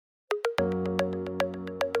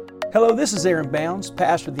Hello, this is Aaron Bounds,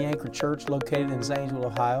 pastor of the Anchor Church located in Zanesville,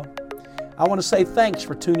 Ohio. I want to say thanks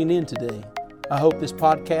for tuning in today. I hope this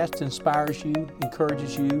podcast inspires you,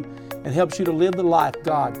 encourages you, and helps you to live the life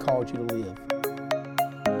God called you to live.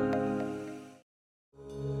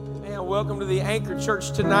 And welcome to the Anchor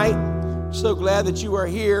Church tonight. So glad that you are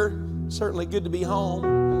here. Certainly good to be home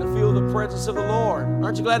and to feel the presence of the Lord.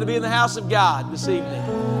 Aren't you glad to be in the house of God this evening?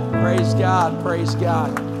 Praise God, praise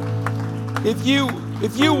God.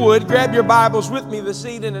 If you would, grab your Bibles with me this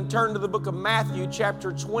evening and turn to the book of Matthew,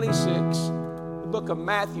 chapter 26. The book of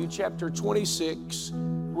Matthew, chapter 26.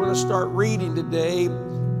 We're going to start reading today.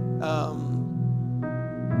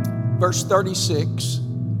 Verse 36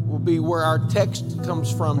 will be where our text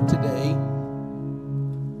comes from today.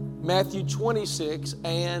 Matthew 26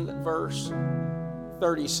 and verse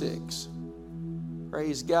 36.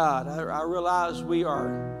 Praise God. I realize we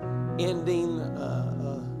are ending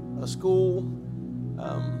a school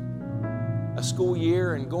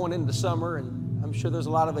year and going into summer, and I'm sure there's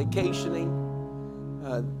a lot of vacationing.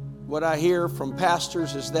 What I hear from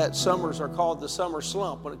pastors is that summers are called the summer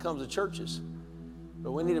slump when it comes to churches.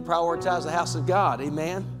 But we need to prioritize the house of God.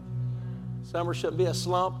 Amen. Summer shouldn't be a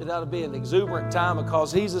slump. It ought to be an exuberant time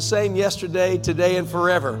because He's the same yesterday, today, and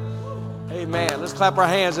forever. Amen. Let's clap our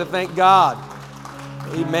hands and thank God.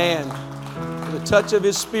 Amen. For the touch of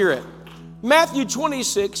His Spirit. Matthew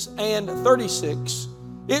 26 and 36,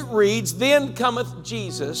 it reads, Then cometh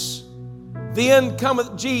Jesus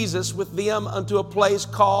with them unto a place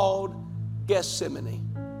called Gethsemane,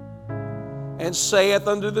 and saith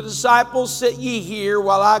unto the disciples, Sit ye here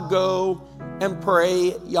while I go and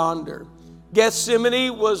pray yonder.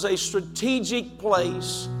 Gethsemane was a strategic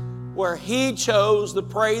place where He chose to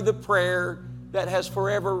pray the prayer that has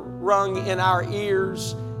forever rung in our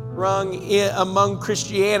ears, rung among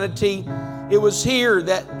Christianity. It was here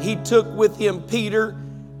that He took with Him Peter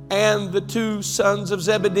and the two sons of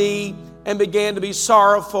Zebedee and began to be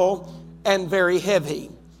sorrowful and very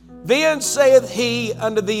heavy. Then saith He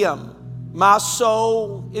unto them, My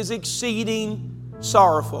soul is exceeding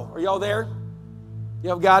sorrowful. Are y'all there?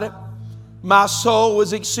 Y'all got it? My soul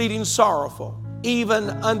is exceeding sorrowful, even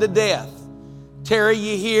unto death. Tarry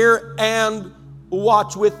ye here and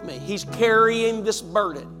watch with me. He's carrying this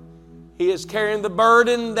burden. He is carrying the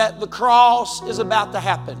burden that the cross is about to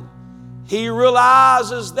happen. He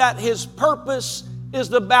realizes that His purpose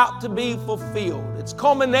is about to be fulfilled. It's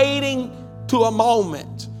culminating to a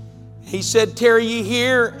moment. He said, Tarry ye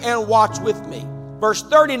here and watch with me. Verse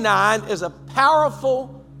 39 is a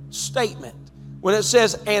powerful statement when it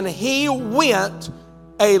says, And He went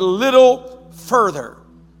a little further.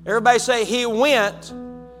 Everybody say, He went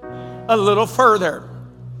a little further.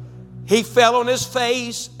 He fell on His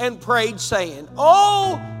face and prayed, saying,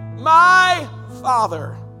 Oh, my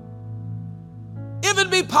Father, if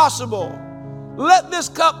it be possible, let this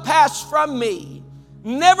cup pass from me.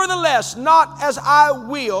 Nevertheless, not as I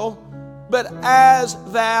will, but as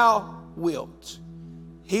Thou wilt.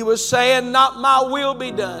 He was saying, Not my will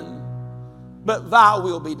be done, but Thy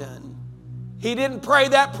will be done. He didn't pray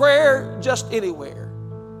that prayer just anywhere.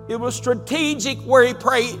 It was strategic where He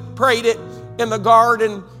prayed it in the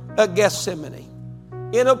Garden of Gethsemane,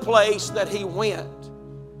 in a place that He went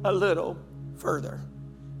a little further.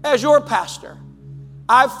 As your pastor,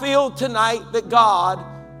 I feel tonight that God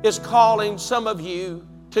is calling some of you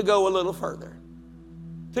to go a little further.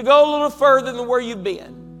 To go a little further than where you've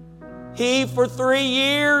been. For 3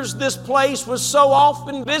 years, this place was so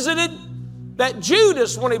often visited that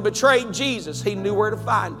Judas, when he betrayed Jesus, he knew where to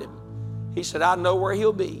find Him. He said, I know where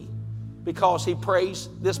He'll be, because he prays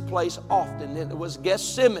this place often. And it was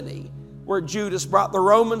Gethsemane where Judas brought the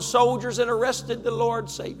Roman soldiers and arrested the Lord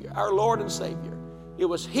Savior, our Lord and Savior. It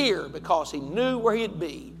was here because he knew where He'd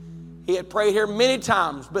be. He had prayed here many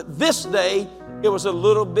times, but this day it was a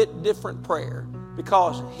little bit different prayer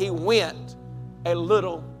because He went a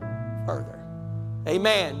little further.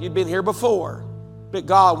 Amen. You've been here before, but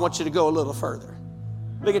God wants you to go a little further.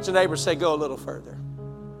 Look at your neighbor and say, Go a little further.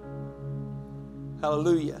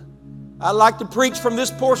 Hallelujah. I'd like to preach from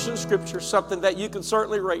this portion of Scripture something that you can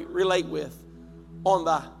certainly relate with on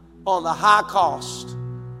the high cost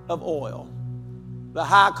of oil. The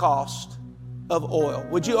high cost of oil.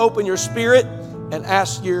 Would you open your spirit and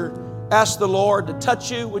ask the Lord to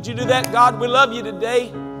touch you? Would you do that? God, we love You today.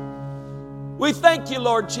 We thank You,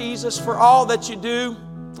 Lord Jesus, for all that You do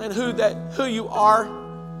and who You are.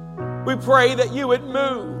 We pray that You would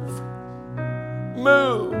move,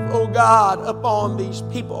 oh God, upon these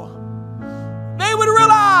people. They would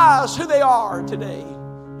realize who they are today.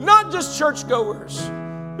 Not just churchgoers,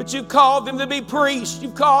 but You've called them to be priests.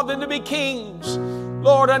 You've called them to be kings.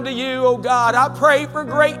 Lord, unto you, O God, I pray for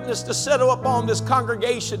greatness to settle upon this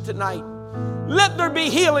congregation tonight. Let there be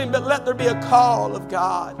healing, but let there be a call of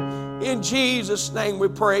God. In Jesus' name we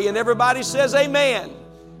pray. And everybody says amen.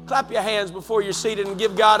 Clap your hands before you're seated and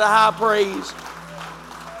give God a high praise.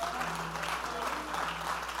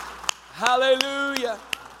 Hallelujah.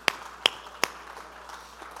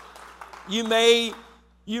 You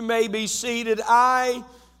may be seated. I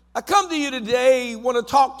come to you today, want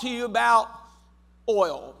to talk to you about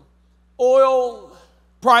oil. Oil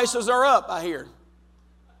prices are up, I hear.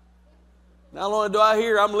 Not only do I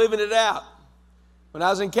hear, I'm living it out. When I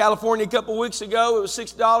was in California a couple weeks ago, it was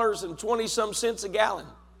 $6.20 some a gallon.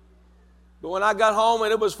 But when I got home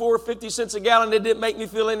and it was $4.50 a gallon, it didn't make me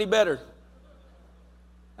feel any better.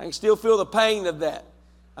 I can still feel the pain of that.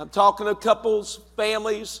 I'm talking to couples,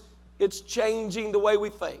 families. It's changing the way we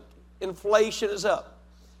think. Inflation is up.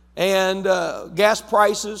 And gas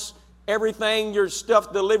prices, everything, your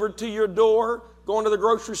stuff delivered to your door, going to the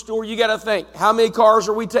grocery store, you got to think, how many cars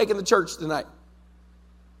are we taking to church tonight?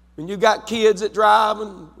 When you got kids that drive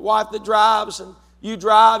and wife that drives and you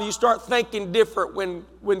drive, you start thinking different.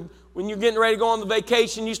 When you're getting ready to go on the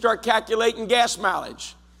vacation, you start calculating gas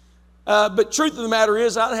mileage. But truth of the matter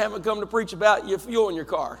is, I haven't come to preach about your fuel in your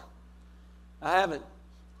car. I haven't.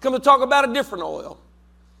 Come to talk about a different oil.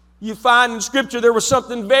 You find in Scripture there was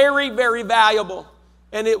something very, very valuable,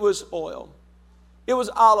 and it was oil. It was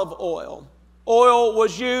olive oil. Oil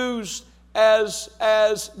was used as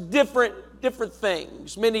different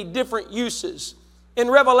things, many different uses. In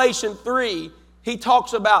Revelation 3, he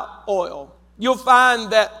talks about oil. You'll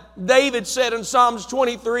find that David said in Psalms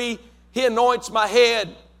 23, he anoints my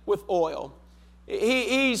head with oil.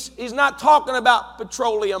 He's not talking about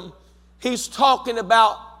petroleum. He's talking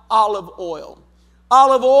about olive oil.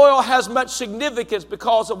 Olive oil has much significance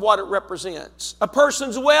because of what it represents. A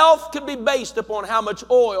person's wealth could be based upon how much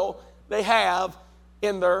oil they have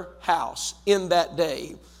in their house in that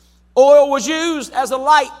day. Oil was used as a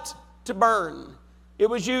light to burn. It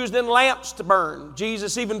was used in lamps to burn.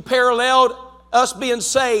 Jesus even paralleled us being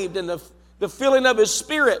saved and the filling of His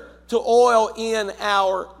Spirit to oil in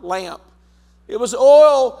our lamp. It was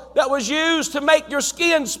oil that was used to make your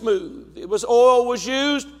skin smooth. Oil was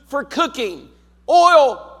used for cooking.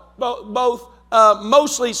 Oil,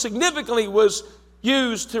 mostly significantly, was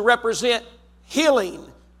used to represent healing.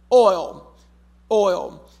 Oil.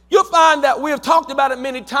 You'll find that we have talked about it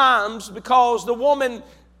many times because the woman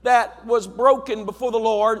that was broken before the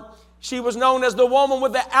Lord, she was known as the woman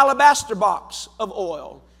with the alabaster box of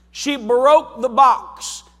oil. She broke the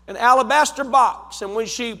box, an alabaster box, and when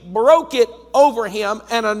she broke it over him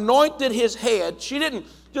and anointed his head, she didn't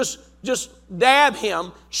just dab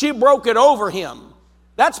him, she broke it over him.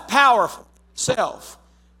 That's powerful itself.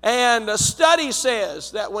 And a study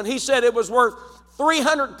says that when he said it was worth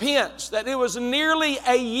 300 pence, that it was nearly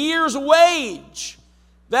a year's wage.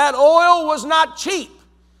 That oil was not cheap.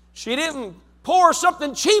 She didn't pour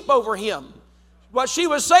something cheap over him. But she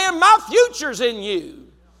was saying, my future's in you.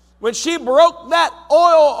 When she broke that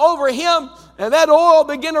oil over him and that oil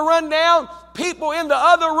began to run down, people in the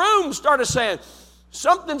other room started saying,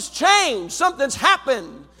 something's changed, something's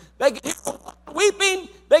happened. They could hear weeping.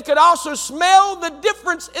 They could also smell the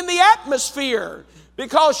difference in the atmosphere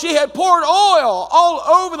because she had poured oil all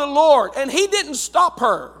over the Lord. And he didn't stop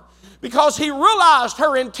her because he realized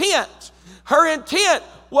her intent. Her intent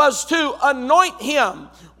was to anoint him,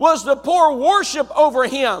 was to pour worship over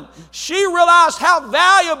him. She realized how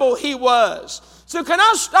valuable he was. So can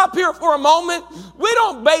I stop here for a moment? We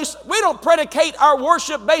don't predicate our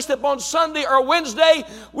worship based upon Sunday or Wednesday.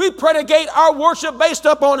 We predicate our worship based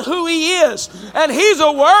upon who he is. And he's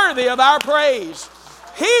worthy of our praise.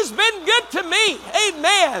 He's been good to me.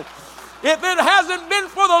 Amen. If it hasn't been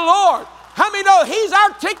for the Lord, how many know he's our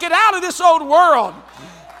ticket out of this old world?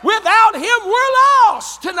 Without him, we're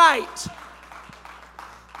lost tonight.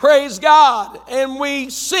 Praise God. And we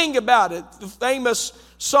sing about it. The famous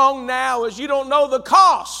song now is, you don't know the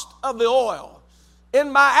cost of the oil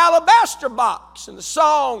in my alabaster box. And the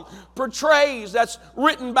song portrays, that's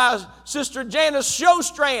written by Sister Janice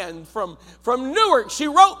Showstrand from Newark. She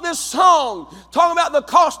wrote this song talking about the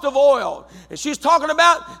cost of oil. And she's talking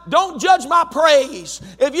about, don't judge my praise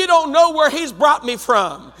if you don't know where he's brought me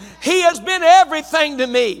from. He has been everything to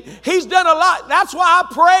me. He's done a lot. That's why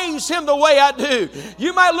I praise him the way I do.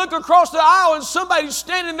 You might look across the aisle and somebody's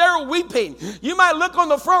standing there weeping. You might look on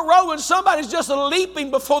the front row and somebody's just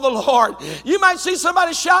leaping before the Lord. You might see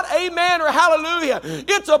somebody shout amen or hallelujah.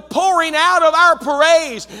 It's a pouring out of our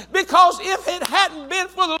praise, because if it hadn't been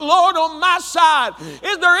for the Lord on my side,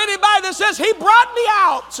 is there anybody that says he brought me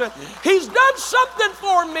out? He's done something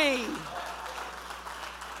for me.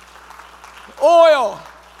 Oil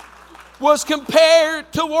was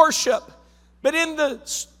compared to worship. But in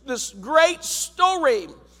this great story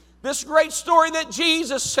that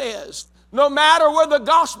Jesus says, no matter where the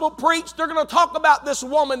gospel preached, they're going to talk about this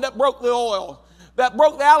woman that broke the oil, that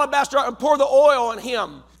broke the alabaster and poured the oil on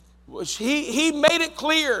him. He made it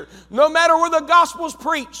clear, no matter where the gospel's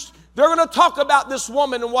preached, they're going to talk about this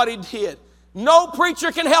woman and what he did. No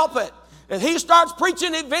preacher can help it. If he starts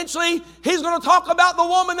preaching, eventually he's going to talk about the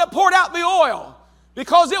woman that poured out the oil,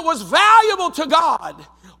 because it was valuable to God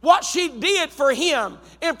what she did for him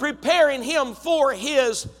in preparing him for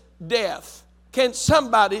his death. Can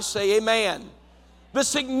somebody say amen? The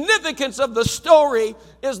significance of the story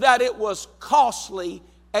is that it was costly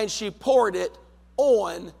and she poured it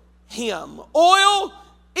on him. Oil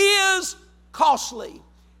is costly.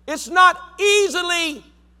 It's not easily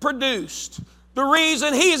produced. The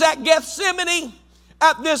reason he's at Gethsemane,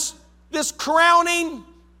 at this crowning,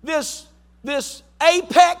 this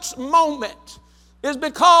apex moment, is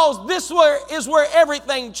because this is where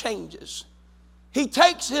everything changes. He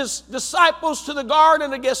takes his disciples to the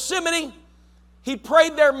Garden of Gethsemane. He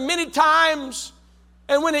prayed there many times.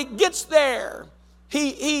 And when he gets there,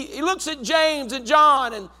 he looks at James and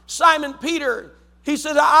John and Simon Peter. He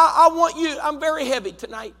says, I want you, I'm very heavy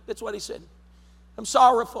tonight. That's what he said. I'm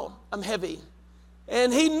sorrowful. I'm heavy.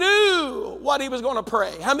 And he knew what he was going to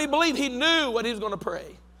pray. How many believe he knew what he was going to pray?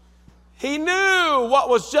 He knew what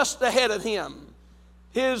was just ahead of him.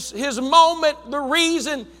 His moment, the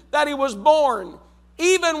reason that he was born.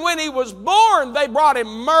 Even when he was born, they brought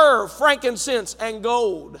him myrrh, frankincense, and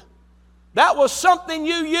gold. That was something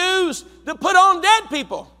you used to put on dead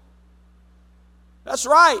people. That's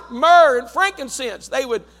right, myrrh and frankincense. They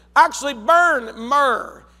would actually burn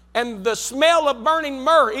myrrh. And the smell of burning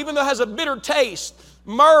myrrh, even though it has a bitter taste,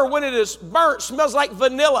 myrrh, when it is burnt, smells like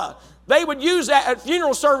vanilla. They would use that at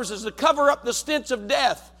funeral services to cover up the stench of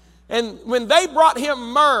death. And when they brought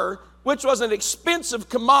him myrrh, which was an expensive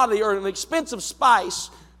commodity or an expensive spice,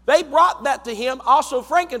 they brought that to him. Also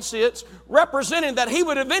frankincense, representing that he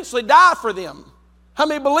would eventually die for them. How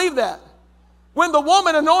many believe that? When the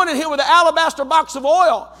woman anointed him with an alabaster box of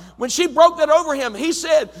oil, when she broke that over him, he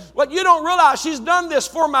said, "What you don't realize, she's done this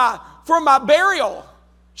for my burial."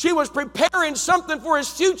 She was preparing something for his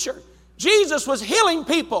future. Jesus was healing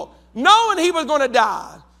people, knowing he was going to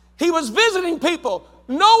die. He was visiting people,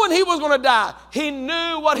 knowing he was going to die. He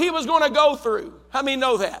knew what he was going to go through. How many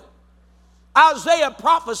know that? Isaiah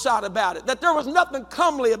prophesied about it, that there was nothing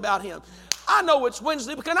comely about him. I know it's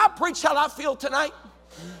Wednesday, but can I preach how I feel tonight?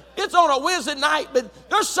 It's on a Wednesday night, but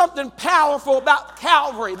there's something powerful about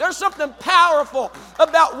Calvary. There's something powerful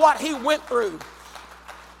about what he went through.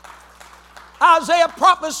 Isaiah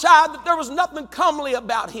prophesied that there was nothing comely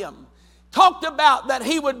about him. Talked about that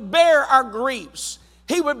he would bear our griefs.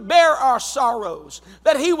 He would bear our sorrows.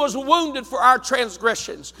 That he was wounded for our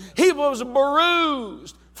transgressions. He was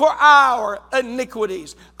bruised for our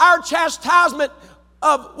iniquities. Our chastisement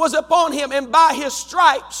was upon him, and by his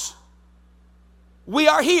stripes we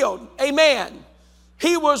are healed. Amen.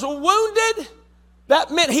 He was wounded.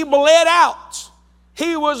 That meant he bled out.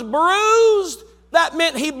 He was bruised. That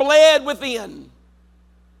meant he bled within.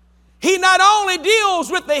 He not only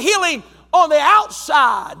deals with the healing on the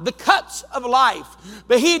outside, the cuts of life,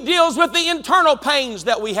 but he deals with the internal pains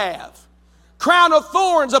that we have. Crown of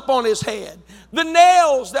thorns upon his head. The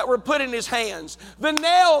nails that were put in his hands, the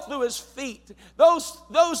nail through his feet,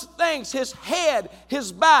 those things, his head,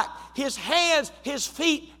 his back, his hands, his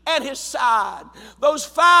feet, and his side. Those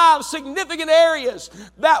 5 significant areas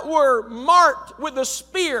that were marked with a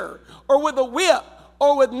spear or with a whip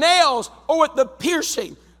or with nails or with the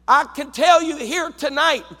piercing. I can tell you here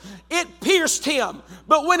tonight, it pierced him.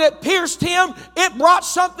 But when it pierced him, it brought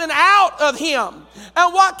something out of him.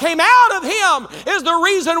 And what came out of him is the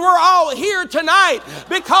reason we're all here tonight,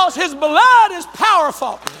 because his blood is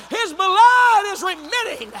powerful. His blood is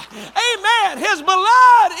remitting. Amen. His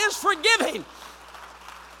blood is forgiving.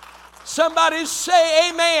 Somebody say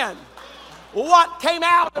amen. What came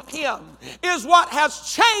out of him is what has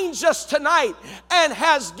changed us tonight and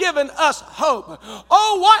has given us hope.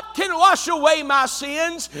 Oh, what can wash away my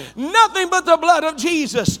sins? Nothing but the blood of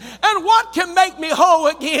Jesus. And what can make me whole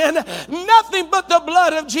again? Nothing but the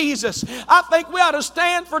blood of Jesus. I think we ought to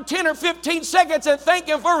stand for 10 or 15 seconds and thank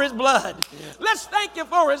him for his blood. Let's thank him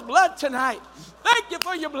for his blood tonight. Thank you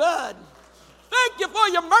for your blood. Thank you for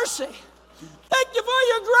your mercy. Thank you for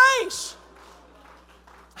your grace.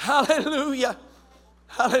 Hallelujah.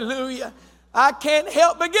 Hallelujah. I can't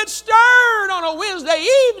help but get stirred on a Wednesday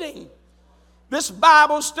evening. This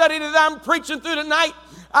Bible study that I'm preaching through tonight,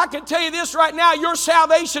 I can tell you this right now, your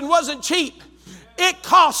salvation wasn't cheap. It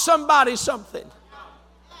cost somebody something.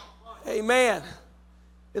 Amen.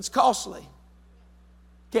 It's costly.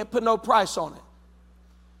 Can't put no price on it.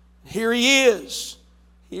 Here he is.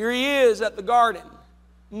 Here he is at the garden,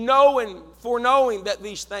 foreknowing that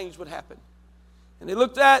these things would happen. And he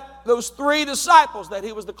looked at those three disciples that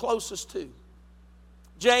he was the closest to,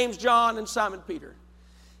 James, John, and Simon Peter.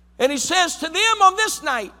 And he says to them on this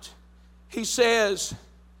night, he says,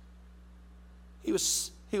 he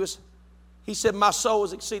said, my soul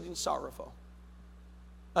is exceeding sorrowful.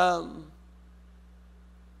 I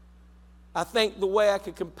think the way I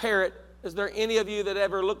could compare it, is there any of you that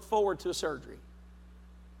ever looked forward to a surgery?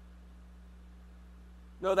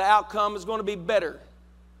 No, the outcome is going to be better,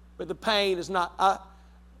 but the pain is not.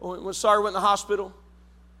 When Sarah went in the hospital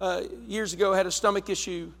years ago, had a stomach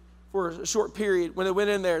issue for a short period. When they went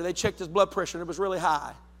in there, they checked his blood pressure, and it was really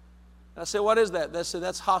high. And I said, what is that? They said,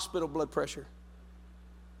 that's hospital blood pressure.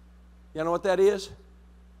 You know what that is?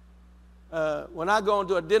 When I go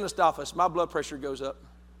into a dentist office, my blood pressure goes up.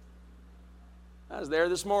 I was there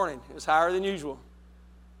this morning. It was higher than usual.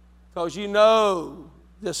 Because you know,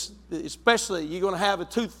 this, especially you're going to have a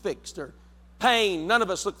tooth fixed or pain. None of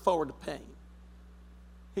us look forward to pain.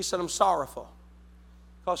 He said, I'm sorrowful.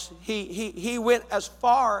 Because he went as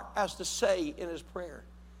far as to say in his prayer,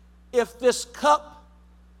 if this cup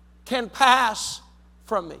can pass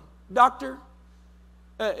from me. Doctor,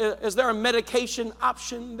 is there a medication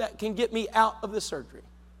option that can get me out of the surgery?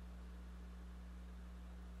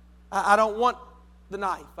 I don't want the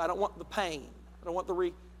knife. I don't want the pain. I don't want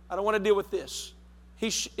to deal with this.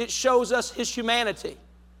 It shows us his humanity.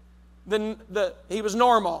 He was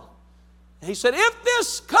normal. He said, if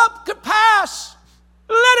this cup could pass,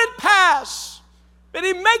 let it pass. But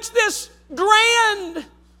he makes this grand,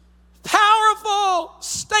 powerful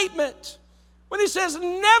statement when he says,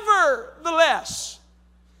 nevertheless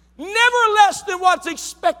than what's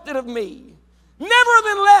expected of me.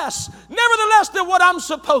 Nevertheless than what I'm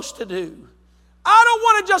supposed to do. I don't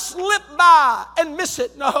want to just slip by and miss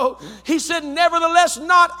it. No, he said, nevertheless,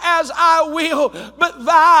 not as I will, but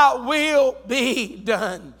thy will be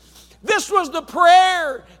done. This was the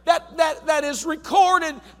prayer that is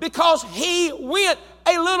recorded because he went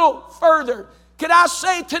a little further. Could I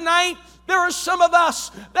say tonight, there are some of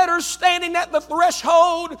us that are standing at the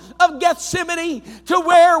threshold of Gethsemane to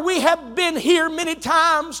where we have been here many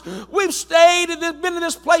times. We've stayed and been in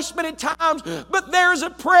this place many times, but there's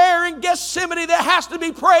a prayer in Gethsemane that has to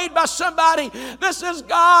be prayed by somebody that says,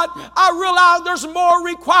 God, I realize there's more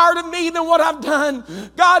required of me than what I've done.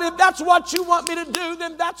 God, if that's what you want me to do,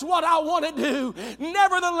 then that's what I want to do.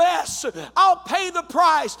 Nevertheless, I'll pay the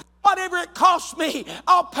price. Whatever it costs me,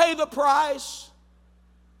 I'll pay the price.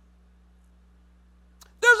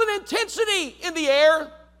 There's an intensity in the air.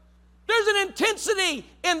 There's an intensity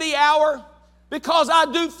in the hour because I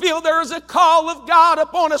do feel there is a call of God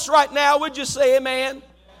upon us right now. Would you say amen?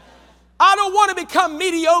 I don't want to become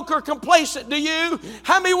mediocre, complacent. Do you?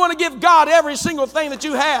 How many want to give God every single thing that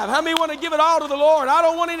you have? How many want to give it all to the Lord? I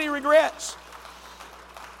don't want any regrets.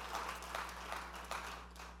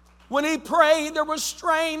 When he prayed, there was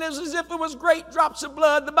strain as if it was great drops of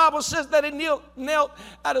blood. The Bible says that he knelt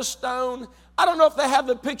at a stone. I don't know if they have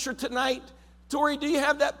the picture tonight. Tori, do you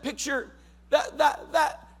have that picture?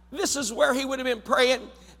 This is where he would have been praying.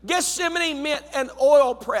 Gethsemane meant an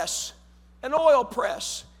oil press. An oil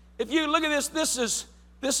press. If you look at this is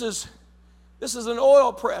an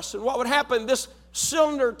oil press. And what would happen, this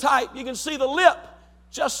cylinder type, you can see the lip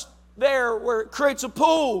just there where it creates a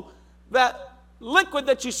pool. That liquid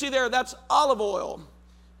that you see there, that's olive oil.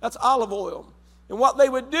 That's olive oil. And what they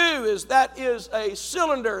would do is that is a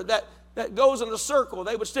cylinder that goes in a circle.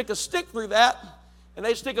 They would stick a stick through that, and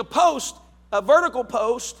they'd stick a post, a vertical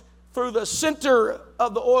post, through the center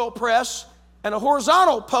of the oil press, and a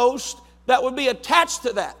horizontal post that would be attached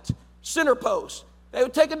to that center post. They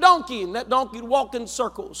would take a donkey, and that donkey would walk in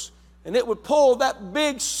circles, and it would pull that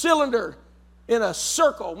big cylinder in a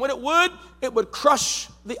circle. When it would crush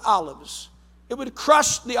the olives. It would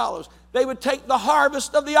crush the olives. They would take the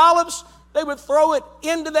harvest of the olives, they would throw it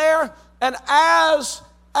into there, and as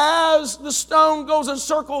the stone goes in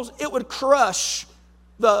circles, it would crush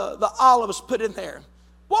the olives put in there.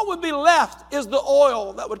 What would be left is the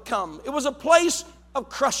oil that would come. It was a place of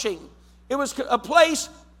crushing. It was a place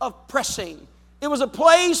of pressing. It was a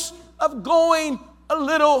place of going a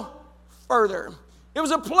little further. It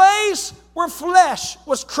was a place where flesh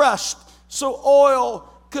was crushed so oil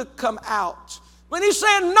could come out. When he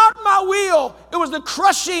said, not my will, it was the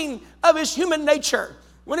crushing of his human nature.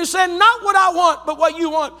 When he said, not what I want, but what you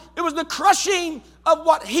want, it was the crushing of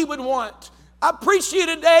what he would want. I preach to you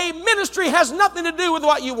today, ministry has nothing to do with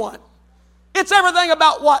what you want. It's everything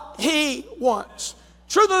about what He wants.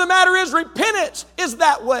 Truth of the matter is, repentance is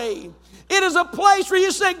that way. It is a place where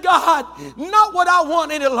you say, God, not what I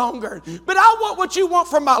want any longer, but I want what you want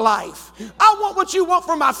for my life. I want what you want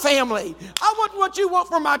for my family. I want what you want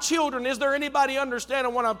for my children. Is there anybody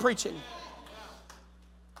understanding what I'm preaching?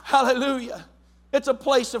 Hallelujah. It's a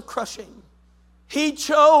place of crushing. He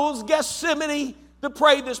chose Gethsemane to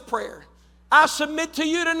pray this prayer. I submit to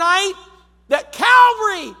you tonight that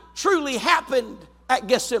Calvary truly happened at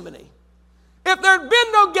Gethsemane. If there had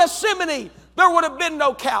been no Gethsemane, there would have been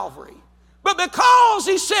no Calvary. But because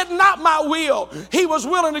He said, not my will, He was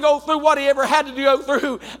willing to go through what He ever had to go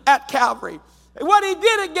through at Calvary. What He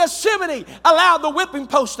did at Gethsemane allowed the whipping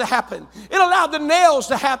post to happen. It allowed the nails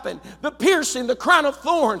to happen, the piercing, the crown of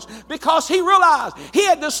thorns, because He realized He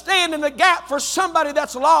had to stand in the gap for somebody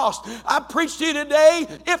that's lost. I preach to you today,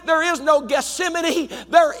 if there is no Gethsemane,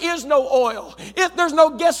 there is no oil. If there's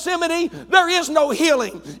no Gethsemane, there is no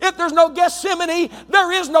healing. If there's no Gethsemane,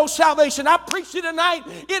 there is no salvation. I preach to you tonight,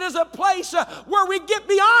 it is a place where we get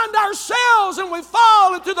beyond ourselves and we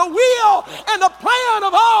fall into the will and the plan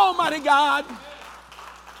of Almighty God.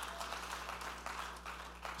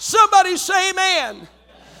 Somebody say amen.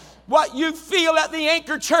 What you feel at the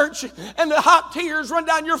Anchor Church and the hot tears run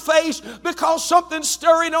down your face because something's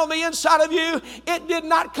stirring on the inside of you, it did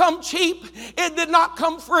not come cheap. It did not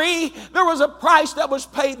come free. There was a price that was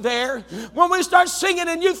paid there. When we start singing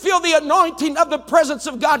and you feel the anointing of the presence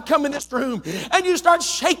of God come in this room and you start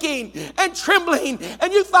shaking and trembling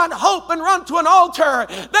and you find hope and run to an altar,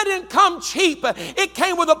 that didn't come cheap. It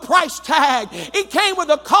came with a price tag. It came with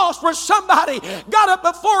a cost where somebody got up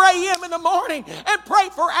at 4 a.m. in the morning and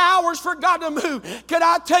prayed for hours for God to move. Can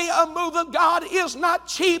I tell you, a move of God is not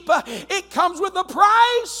cheap. It comes with a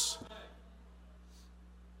price.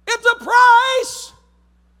 It's a price.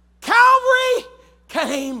 Calvary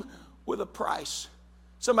came with a price.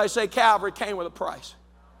 Somebody say Calvary came with a price.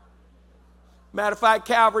 Matter of fact,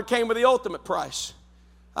 Calvary came with the ultimate price.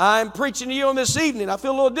 I'm preaching to you on this evening. I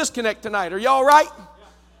feel a little disconnect tonight. Are you all right?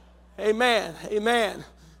 Amen. Amen.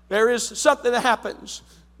 There is something that happens.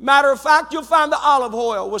 Matter of fact, you'll find the olive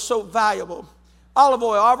oil was so valuable. Olive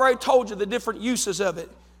oil, I've already told you the different uses of it.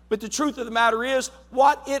 But the truth of the matter is,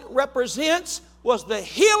 what it represents was the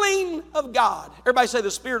healing of God. Everybody say the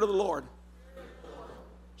Spirit of the Lord.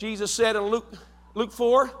 Jesus said in Luke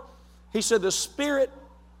 4, He said, the Spirit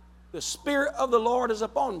of the Lord is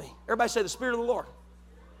upon me. Everybody say the Spirit of the Lord.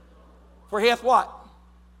 For He hath what?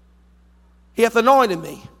 He hath anointed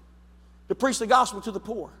me to preach the gospel to the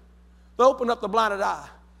poor, to open up the blinded eye,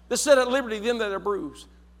 to set at liberty them that are bruised,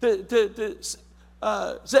 to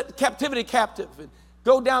set captivity captive, and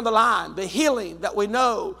go down the line. The healing that we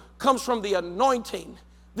know comes from the anointing.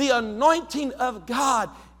 The anointing of God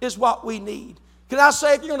is what we need. Can I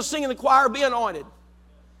say, if you're going to sing in the choir, be anointed.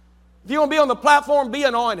 If you're going to be on the platform, be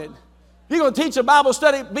anointed. If you're going to teach a Bible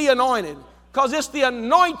study, be anointed. Because it's the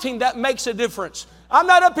anointing that makes a difference. I'm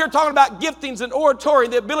not up here talking about giftings and oratory,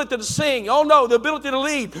 the ability to sing. Oh no, the ability to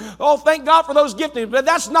lead. Oh, thank God for those giftings. But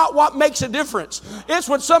that's not what makes a difference. It's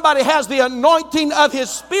when somebody has the anointing of His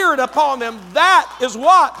Spirit upon them. That is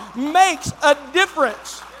what makes a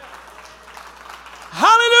difference.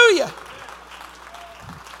 Hallelujah.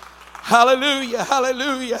 Hallelujah,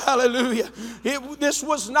 hallelujah, hallelujah. This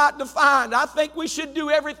was not defined. I think we should do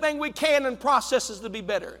everything we can in processes to be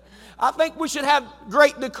better. I think we should have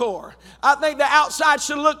great decor. I think the outside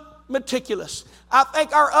should look meticulous. I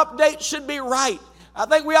think our update should be right. I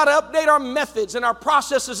think we ought to update our methods and our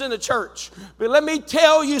processes in the church. But let me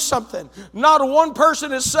tell you something. Not one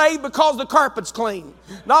person is saved because the carpet's clean.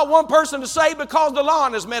 Not one person is saved because the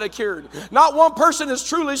lawn is manicured. Not one person is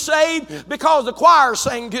truly saved because the choir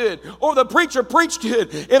sang good or the preacher preached good.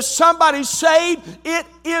 If somebody's saved, it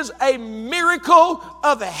is a miracle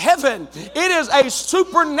of heaven. It is a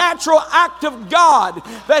supernatural act of God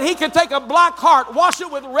that He can take a black heart, wash it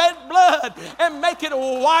with red blood, and make it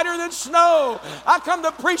whiter than snow. I come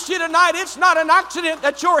to preach to you tonight. It's not an accident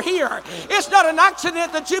that you're here. It's not an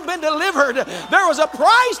accident that you've been delivered. There was a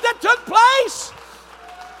price that took place.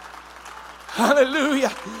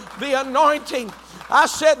 Hallelujah. The anointing. I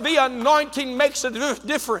said the anointing makes a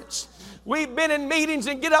difference. We've been in meetings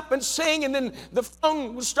and get up and sing, and then the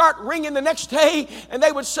phone would start ringing the next day, and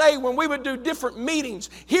they would say, when we would do different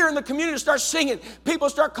meetings here in the community, start singing,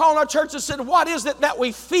 people start calling our church and said, what is it that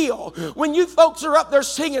we feel when you folks are up there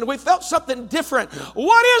singing? We felt something different.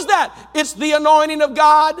 What is that? It's the anointing of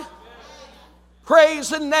God. Praise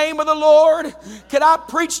the name of the Lord. Can I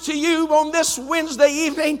preach to you on this Wednesday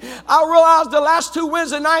evening? I realize the last 2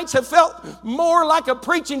 Wednesday nights have felt more like a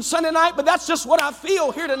preaching Sunday night, but that's just what I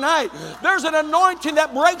feel here tonight. There's an anointing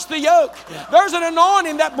that breaks the yoke. There's an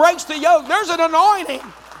anointing that breaks the yoke. There's an anointing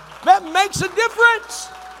that makes a difference.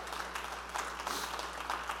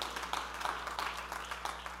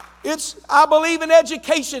 I believe in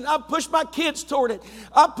education. I've pushed my kids toward it.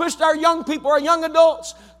 I've pushed our young people, our young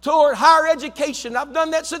adults, toward higher education. I've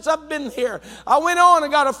done that since I've been here. I went on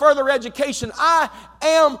and got a further education. I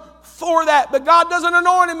am for that. But God doesn't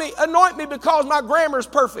anoint me because my grammar is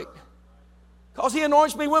perfect. Because He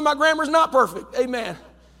anoints me when my grammar is not perfect. Amen.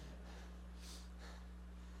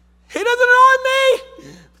 He doesn't anoint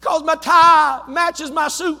me because my tie matches my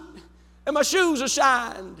suit and my shoes are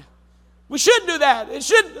shined. We should do that.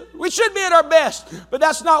 We should be at our best. But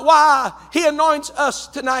that's not why He anoints us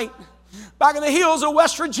tonight. Back in the hills of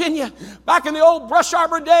West Virginia, back in the old brush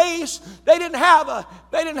arbor days, they didn't have light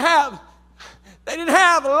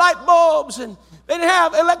bulbs and they didn't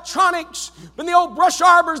have electronics. But in the old brush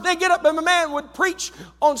arbors, they get up and a man would preach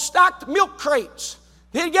on stacked milk crates.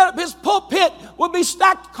 He'd get up, his pulpit would be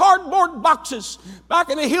stacked cardboard boxes. Back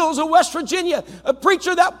in the hills of West Virginia, a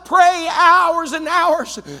preacher that pray hours and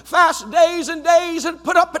hours, fast days and days, and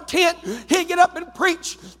put up a tent. He'd get up and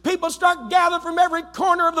preach. People start gathering from every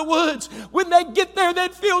corner of the woods. When they get there,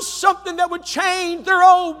 they'd feel something that would change their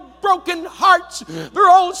old broken hearts, their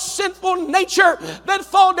old sinful nature. They'd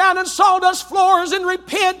fall down on sawdust floors and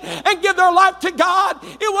repent and give their life to God.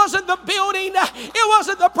 It wasn't the building. It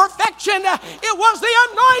wasn't the perfection. It was the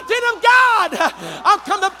anointing of God. I've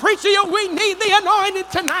come to preach to you. We need the anointing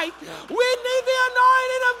tonight. We need the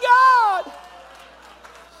anointing of God.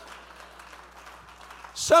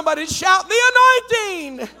 Somebody shout the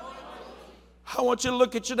anointing. I want you to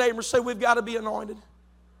look at your neighbor and say, we've got to be anointed.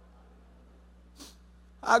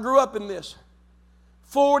 I grew up in this.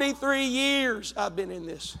 43 years I've been in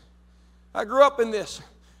this. I grew up in this.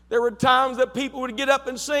 There were times that people would get up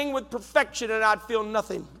and sing with perfection and I'd feel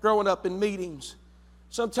nothing growing up in meetings.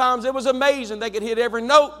 Sometimes it was amazing. They could hit every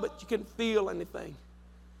note, but you couldn't feel anything.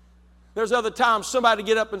 There's other times somebody would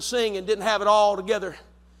get up and sing and didn't have it all together,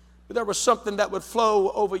 but there was something that would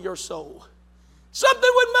flow over your soul.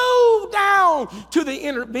 Something would move down to the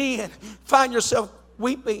inner being. Find yourself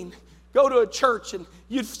weeping. Go to a church and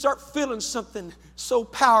you'd start feeling something so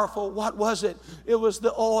powerful. What was it? It was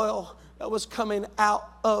the oil that was coming out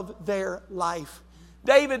of their life.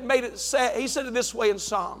 David made it sad. He said it this way in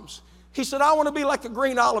Psalms. He said, I want to be like a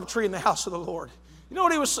green olive tree in the house of the Lord. You know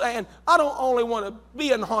what he was saying? I don't only want to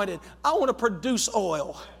be anointed, I want to produce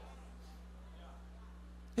oil.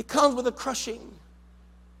 It comes with a crushing.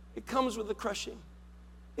 It comes with a crushing.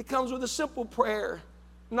 It comes with a simple prayer.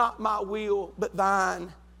 Not my will, but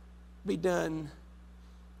thine be done.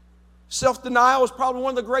 Self-denial is probably one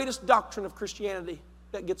of the greatest doctrine of Christianity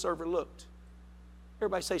that gets overlooked.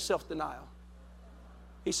 Everybody say self-denial.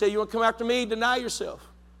 He said, you want to come after me? Deny yourself.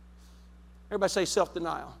 Everybody say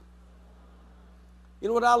self-denial. You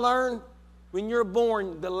know what I learned? When you're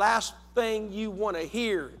born, the last thing you want to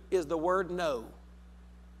hear is the word no.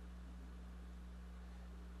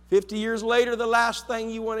 50 years later, the last thing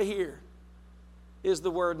you want to hear is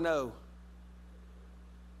the word no.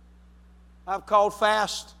 I've called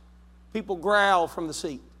fast. People growl from the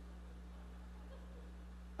seat.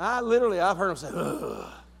 I've heard them say,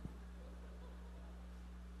 ugh.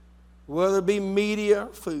 Whether it be media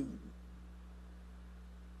or food.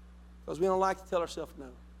 Because we don't like to tell ourselves no.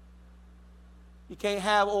 You can't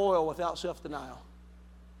have oil without self-denial.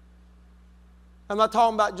 I'm not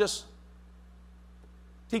talking about just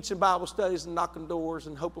teaching Bible studies and knocking doors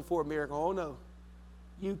and hoping for a miracle. Oh no.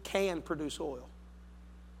 You can produce oil.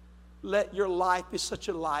 Let your life be such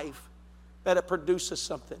a life that it produces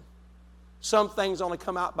something. Some things only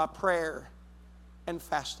come out by prayer and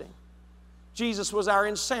fasting. Jesus was our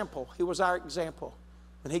example. He was our example.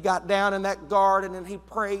 When He got down in that garden and He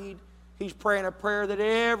prayed, He's praying a prayer that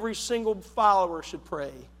every single follower should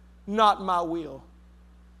pray. Not my will.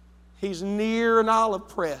 He's near an olive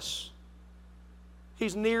press.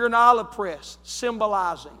 He's near an olive press,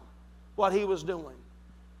 symbolizing what He was doing.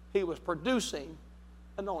 He was producing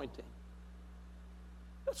anointing.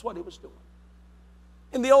 That's what He was doing.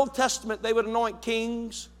 In the Old Testament, they would anoint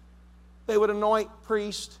kings. They would anoint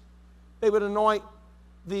priests. They would anoint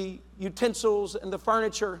the utensils and the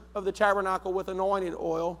furniture of the tabernacle with anointed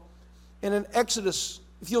oil. And in Exodus,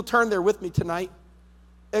 if you'll turn there with me tonight,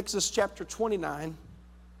 Exodus chapter 29.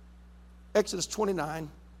 Exodus 29.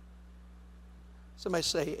 Somebody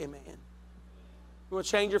say amen. You want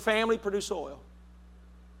to change your family? Produce oil.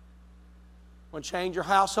 Want to change your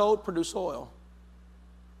household? Produce oil.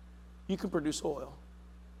 You can produce oil.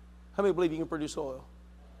 How many believe you can produce oil?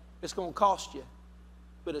 It's going to cost you,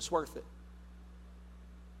 but it's worth it.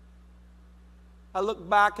 I look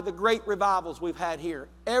back at the great revivals we've had here.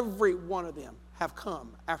 Every one of them have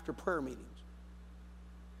come after prayer meetings.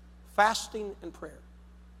 Fasting and prayer.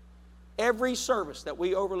 Every service that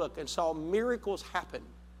we overlooked and saw miracles happen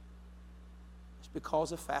is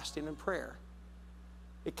because of fasting and prayer.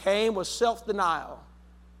 It came with self-denial.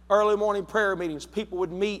 Early morning prayer meetings, people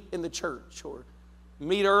would meet in the church or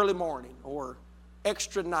meet early morning or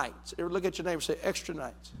extra nights. Ever look at your neighbor and say, extra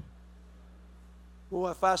nights.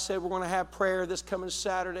 Well, if I said we're going to have prayer this coming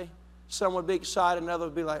Saturday, some would be excited, another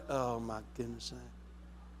would be like, oh my goodness,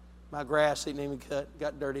 my grass ain't even cut,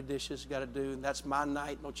 got dirty dishes, got to do, and that's my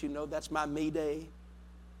night. Don't you know that's my me day?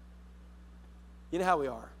 You know how we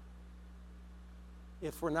are.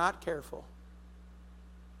 If we're not careful,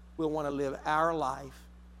 we'll want to live our life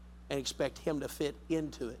and expect Him to fit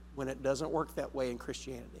into it when it doesn't work that way in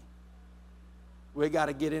Christianity. We got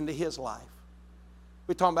to get into His life.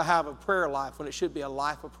 We're talking about having a prayer life when it should be a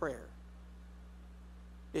life of prayer.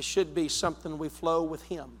 It should be something we flow with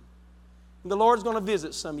Him. And the Lord's going to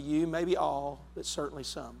visit some of you, maybe all, but certainly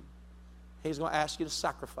some. He's going to ask you to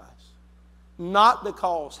sacrifice. Not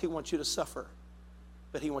because He wants you to suffer,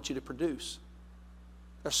 but He wants you to produce.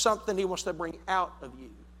 There's something He wants to bring out of you.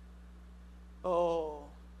 Oh,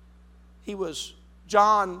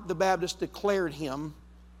 John the Baptist declared Him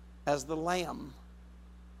as the Lamb.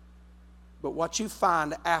 But what you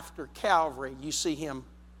find after Calvary, you see Him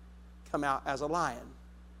come out as a lion.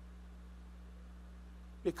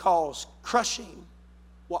 Because crushing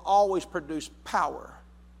will always produce power.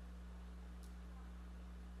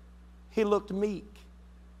 He looked meek.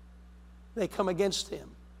 They come against Him.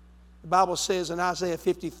 The Bible says in Isaiah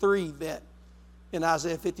 53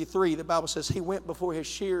 the Bible says, He went before His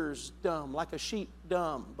shears dumb, like a sheep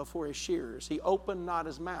dumb before his shears. He opened not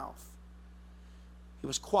His mouth. He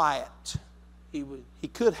was quiet. He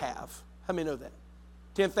could have. How many know that?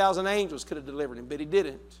 10,000 angels could have delivered Him, but He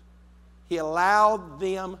didn't. He allowed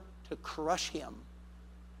them to crush Him.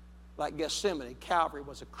 Like Gethsemane, Calvary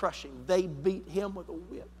was a crushing. They beat Him with a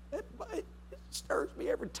whip. It stirs me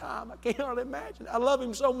every time. I cannot imagine. I love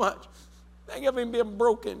Him so much. Think of Him being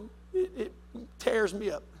broken. It tears me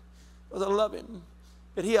up because I love Him.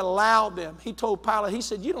 But He allowed them. He told Pilate, He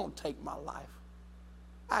said, you don't take my life.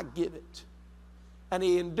 I give it. And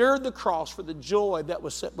He endured the cross for the joy that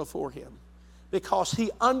was set before Him. Because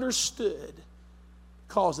He understood,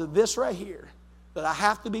 because of this right here, that I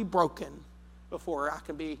have to be broken before I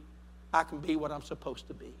can be what I'm supposed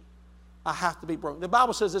to be. I have to be broken. The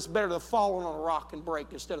Bible says it's better to fall on a rock and break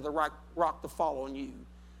instead of the rock to fall on you.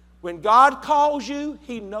 When God calls you,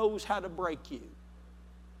 He knows how to break you.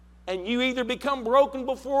 And you either become broken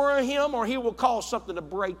before Him or He will cause something to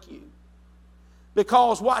break you.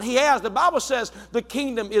 Because what He has, the Bible says the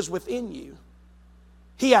kingdom is within you.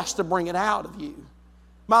 He has to bring it out of you.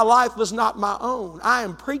 My life was not my own. I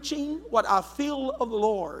am preaching what I feel of the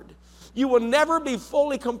Lord. You will never be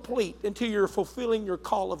fully complete until you're fulfilling your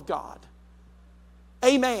call of God.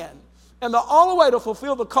 Amen. And the only way to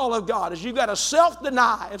fulfill the call of God is you've got to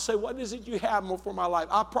self-deny and say, what is it you have for my life?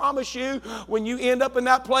 I promise you, when you end up in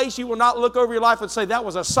that place, you will not look over your life and say, that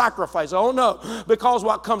was a sacrifice. Oh, no. Because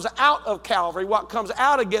what comes out of Calvary, what comes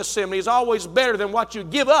out of Gethsemane is always better than what you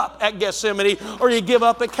give up at Gethsemane or you give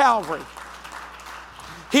up at Calvary.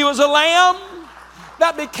 He was a lamb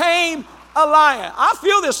that became a lion. I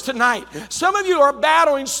feel this tonight. Some of you are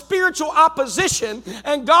battling spiritual opposition,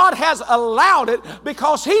 and God has allowed it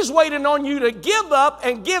because He's waiting on you to give up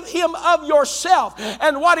and give Him of yourself.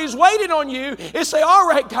 And what He's waiting on you is say, all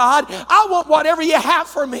right, God, I want whatever you have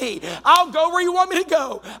for me. I'll go where you want me to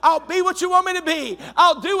go. I'll be what you want me to be.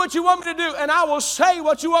 I'll do what you want me to do, and I will say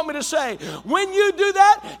what you want me to say. When you do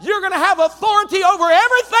that, you're going to have authority over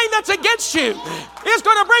everything that's against you. It's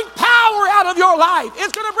going to bring power out of your life.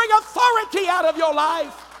 It's going to bring authority out of your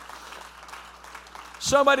life.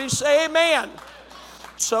 Somebody say amen.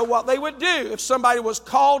 So what they would do if somebody was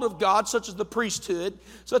called of God, such as the priesthood,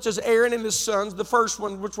 such as Aaron and his sons, the first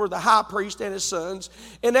one, which were the high priest and his sons,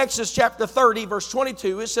 in Exodus chapter 30, verse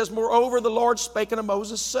 22, it says, moreover, the Lord spake unto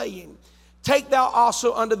Moses, saying, take thou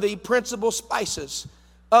also unto thee principal spices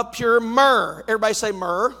of pure myrrh. Everybody say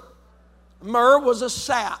myrrh. Myrrh was a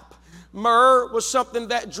sap. Myrrh was something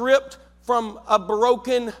that dripped from a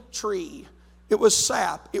broken tree. It was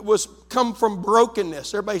sap. It was come from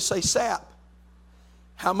brokenness. Everybody say sap.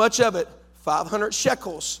 How much of it? 500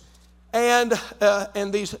 shekels. And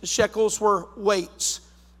these shekels were weights.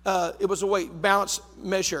 It was a weight, balance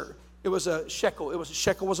measure. It was a shekel.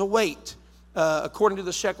 Shekel was a weight, according to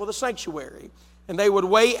the shekel of the sanctuary. And they would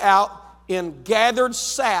weigh out in gathered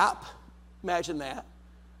sap. Imagine that.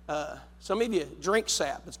 Some of you drink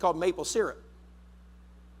sap. It's called maple syrup.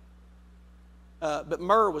 But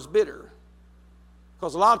myrrh was bitter.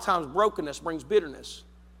 Because a lot of times brokenness brings bitterness.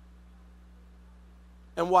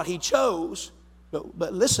 And what he chose,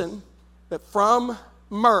 but listen, that from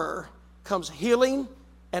myrrh comes healing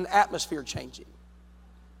and atmosphere changing.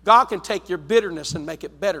 God can take your bitterness and make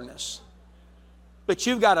it betterness. But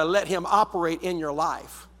you've got to let him operate in your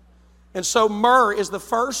life. And so myrrh is the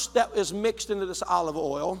first that is mixed into this olive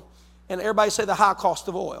oil. And everybody say the high cost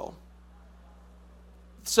of oil.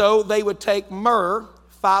 So they would take myrrh,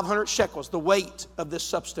 500 shekels, the weight of this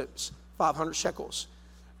substance, 500 shekels.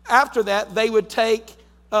 After that, they would take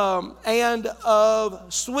and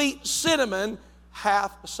of sweet cinnamon,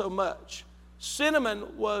 half so much. Cinnamon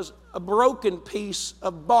was a broken piece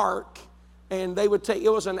of bark, and they would take, it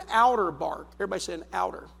was an outer bark. Everybody say an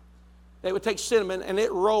outer. They would take cinnamon, and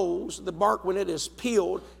it rolls. The bark, when it is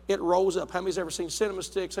peeled, it rolls up. How many's ever seen cinnamon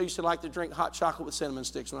sticks? I used to like to drink hot chocolate with cinnamon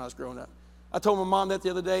sticks when I was growing up. I told my mom that the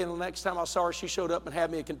other day, and the next time I saw her, she showed up and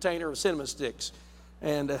had me a container of cinnamon sticks.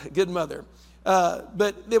 And a good mother.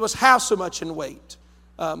 But it was half so much in weight.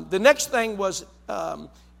 The next thing was,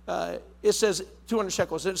 it says 200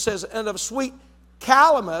 shekels. It says, and of sweet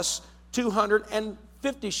calamus,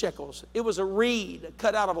 250 shekels. It was a reed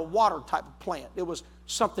cut out of a water type of plant. It was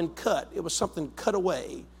something cut. It was something cut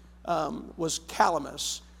away, was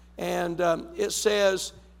calamus. And it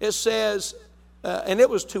says, and it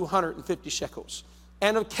was 250 shekels.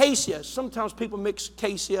 And of cassia, sometimes people mix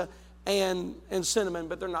cassia and cinnamon,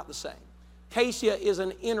 but they're not the same. Cassia is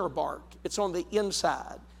an inner bark. It's on the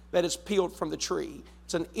inside that is peeled from the tree.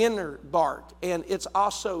 It's an inner bark, and it's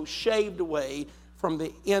also shaved away from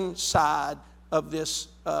the inside of this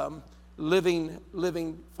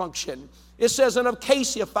living function. It says, and of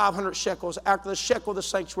cassia, 500 shekels, after the shekel of the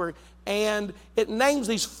sanctuary. And it names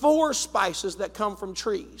these 4 spices that come from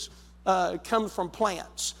trees, come from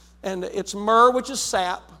plants. And it's myrrh, which is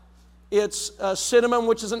sap. It's cinnamon,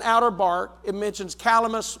 which is an outer bark. It mentions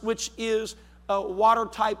calamus, which is a water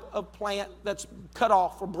type of plant that's cut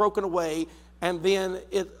off or broken away. And then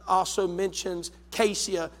it also mentions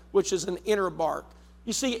cassia, which is an inner bark.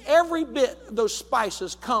 You see, every bit of those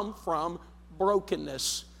spices come from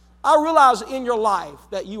brokenness. I realize in your life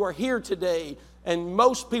that you are here today, and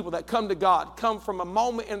most people that come to God come from a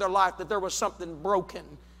moment in their life that there was something broken.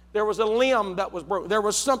 There was a limb that was broken. There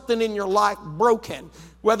was something in your life broken,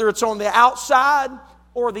 whether it's on the outside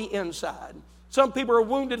or the inside. Some people are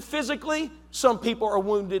wounded physically. Some people are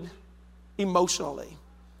wounded emotionally.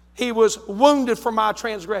 He was wounded for my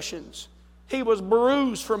transgressions. He was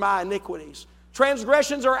bruised for my iniquities.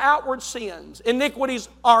 Transgressions are outward sins. Iniquities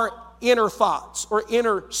are inner thoughts or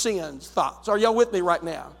inner sins thoughts. Are y'all with me right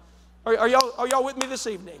now? Are y'all with me this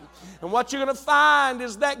evening? And what you're going to find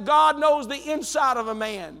is that God knows the inside of a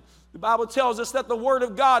man. The Bible tells us that the Word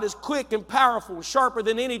of God is quick and powerful, sharper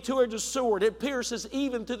than any two-edged sword. It pierces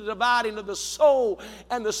even to the dividing of the soul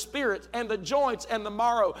and the spirit and the joints and the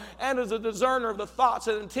marrow, and is a discerner of the thoughts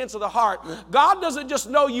and intents of the heart. God doesn't just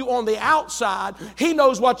know you on the outside. He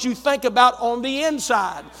knows what you think about on the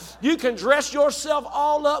inside. You can dress yourself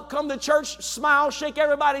all up, come to church, smile, shake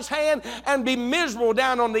everybody's hand, and be miserable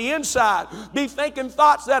down on the inside. Be thinking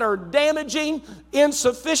thoughts that are damaging,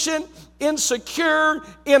 insufficient, insecure,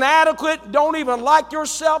 inadequate, don't even like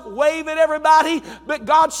yourself, wave at everybody. But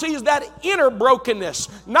God sees that inner brokenness.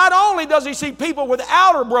 Not only does he see people with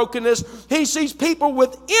outer brokenness, he sees people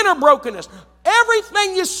with inner brokenness.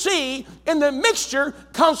 Everything you see in the mixture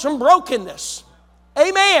comes from brokenness.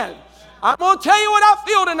 Amen. I'm going to tell you what I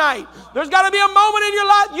feel tonight. There's got to be a moment in your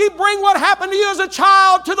life you bring what happened to you as a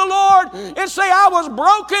child to the Lord and say, I was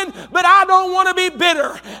broken, but I don't want to be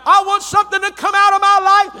bitter. I want something to come out of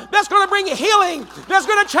my life that's going to bring healing, that's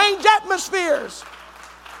going to change atmospheres.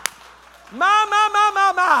 My.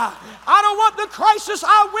 I don't want the crisis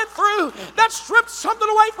I went through that stripped something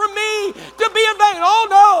away from me to be in vain. Oh,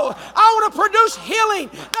 no. I want to produce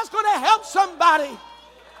healing that's going to help somebody.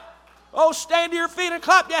 Oh, stand to your feet and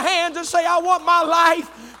clap your hands and say, I want my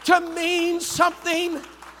life to mean something.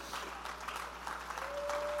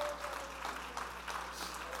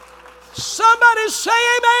 Somebody say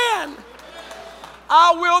amen.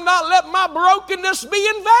 I will not let my brokenness be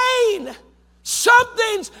in vain.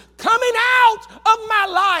 Something's coming out of my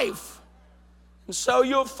life. And so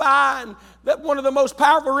you'll find that one of the most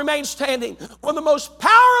powerful, remain standing, one of the most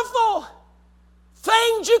powerful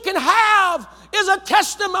things you can have is a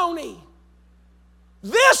testimony.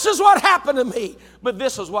 This is what happened to me, but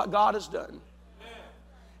this is what God has done.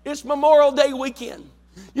 It's Memorial Day weekend.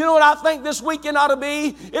 You know what I think this weekend ought to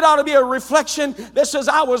be? It ought to be a reflection that says,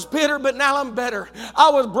 I was bitter, but now I'm better. I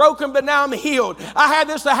was broken, but now I'm healed. I had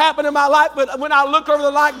this to happen in my life, but when I look over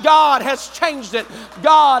the light, God has changed it.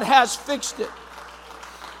 God has fixed it.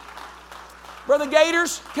 Brother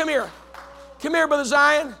Gators, come here. Come here, Brother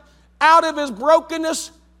Zion. Out of his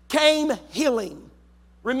brokenness came healing.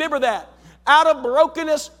 Remember that. Out of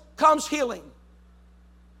brokenness comes healing.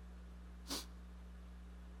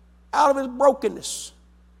 Out of his brokenness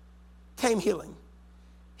came healing.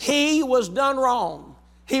 He was done wrong.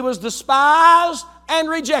 He was despised and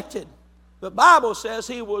rejected. The Bible says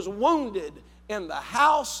he was wounded in the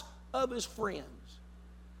house of his friends.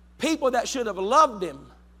 People that should have loved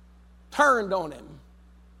him turned on him.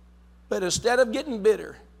 But instead of getting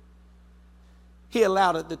bitter, he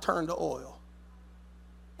allowed it to turn to oil.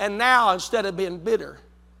 And now, instead of being bitter,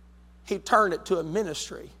 he turned it to a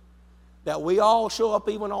ministry that we all show up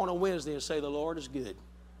even on a Wednesday and say, the Lord is good.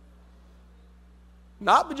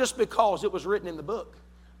 Not just because it was written in the book,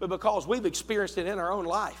 but because we've experienced it in our own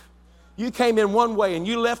life. You came in one way and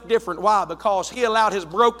you left different. Why? Because he allowed his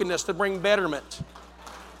brokenness to bring betterment.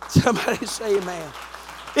 Somebody say amen.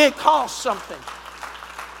 It costs something.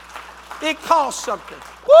 It costs something.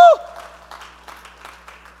 Woo!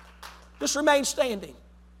 Just remain standing.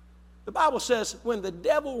 The Bible says when the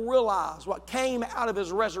devil realized what came out of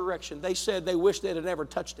his resurrection, they said they wished they had never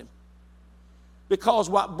touched him. Because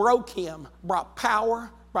what broke him brought power,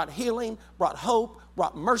 brought healing, brought hope,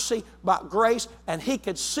 brought mercy, brought grace, and he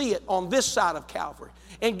could see it on this side of Calvary.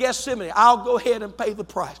 In Gethsemane, I'll go ahead and pay the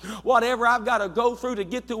price. Whatever I've got to go through to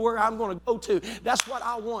get to where I'm going to go to, that's what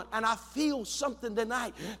I want. And I feel something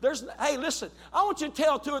tonight. Hey, listen, I want you to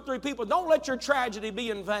tell 2 or 3 people, don't let your tragedy be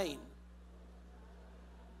in vain.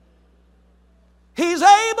 He's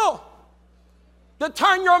able to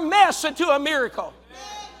turn your mess into a miracle.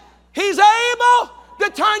 He's able to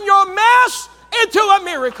turn your mess into a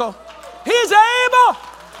miracle. He's able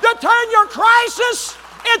to turn your crisis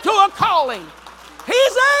into a calling.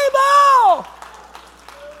 He's able.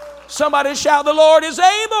 Somebody shout, the Lord is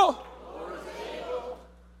able.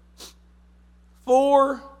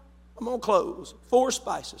 I'm going to close. 4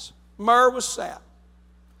 spices. Myrrh was sap.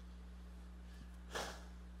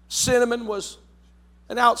 Cinnamon was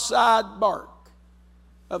an outside bark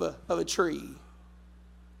of a tree.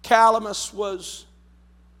 Calamus was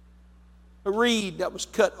a reed that was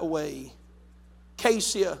cut away.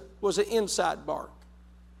 Cassia was an inside bark.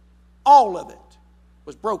 All of it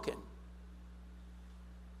was broken.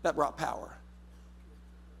 That brought power.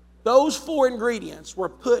 Those 4 ingredients were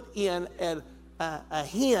put in a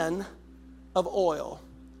hin of oil.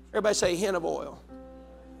 Everybody say a hin of oil.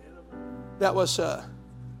 That was,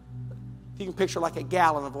 you can picture like a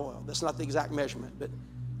gallon of oil. That's not the exact measurement, but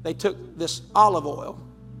they took this olive oil,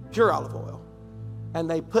 pure olive oil, and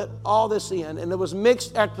they put all this in, and it was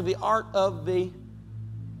mixed after the art of the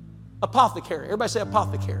apothecary. Everybody say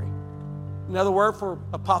apothecary. Another word for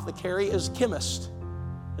apothecary is chemist.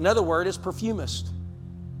 Another word is perfumist.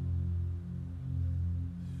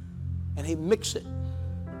 And he mixed it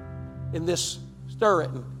in this, stir it,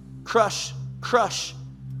 and crush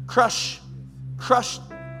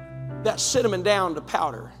that cinnamon down to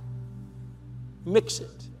powder. Mix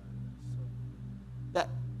it. That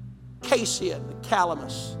cassia, the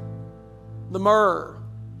calamus, the myrrh,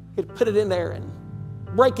 he'd put it in there and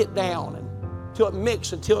break it down until it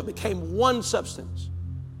mixed, until it became one substance.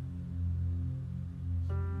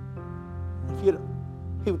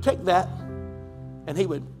 He would take that and he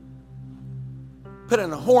would put it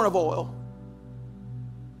in a horn of oil,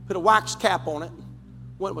 put a wax cap on it.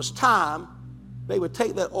 When it was time, they would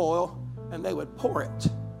take that oil and they would pour it.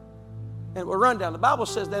 And it would run down. The Bible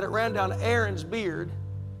says that it ran down Aaron's beard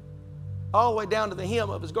all the way down to the hem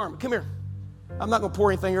of his garment. Come here. I'm not going to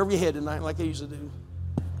pour anything over your head tonight like I usually do.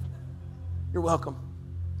 You're welcome.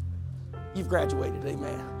 You've graduated,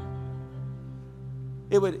 amen.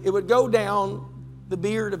 It would go down the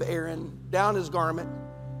beard of Aaron, down his garment,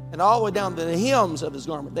 and all the way down to the hems of his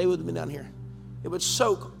garment. They would have been down here. It would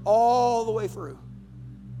soak all the way through.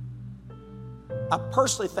 I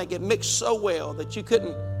personally think it mixed so well that you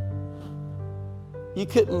couldn't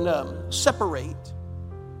separate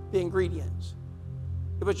the ingredients.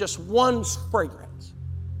 It was just one fragrance.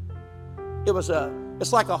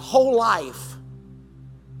 It's like a whole life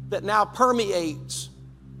that now permeates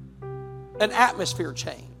an atmosphere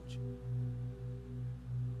change.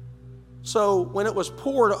 So when it was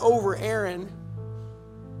poured over Aaron,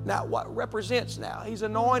 now what represents now? He's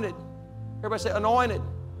anointed. Everybody say anointed.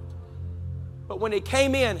 But when he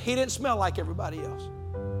came in, he didn't smell like everybody else.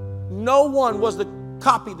 No one was to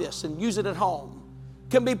copy this and use it at home.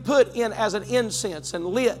 can be put in as an incense and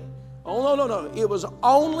lit. Oh, no. It was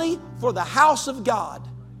only for the house of God.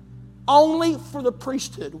 Only for the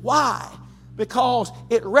priesthood. Why? Because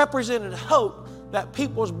it represented hope that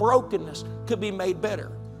people's brokenness could be made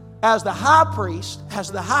better. As the high priest,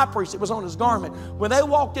 it was on his garment. When they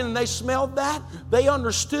walked in and they smelled that, they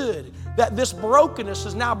understood that this brokenness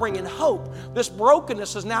is now bringing hope. This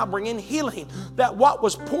brokenness is now bringing healing. That what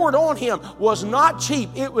was poured on him was not cheap.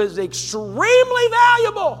 It was extremely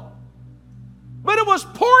valuable. But it was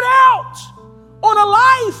poured out on a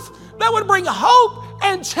life that would bring hope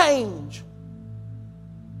and change.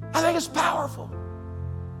 I think it's powerful.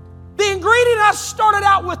 The ingredient I started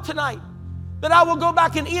out with tonight, that I will go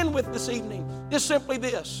back and end with this evening, is simply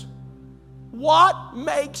this. What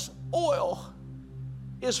makes oil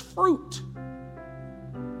is fruit.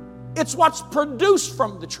 It's what's produced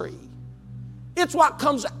from the tree. It's what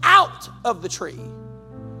comes out of the tree.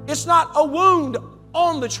 It's not a wound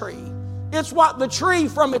on the tree. It's what the tree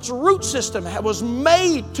from its root system was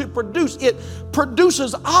made to produce. It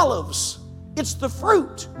produces olives. It's the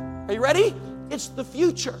fruit. Are you ready? It's the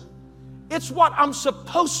future. It's what I'm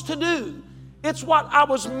supposed to do. It's what I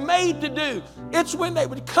was made to do. It's when they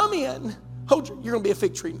would come in. You're going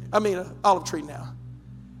to be an olive tree now.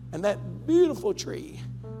 And that beautiful tree,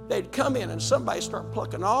 they'd come in and somebody start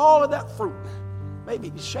plucking all of that fruit.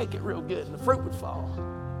 Maybe shake it real good and the fruit would fall.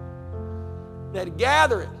 They'd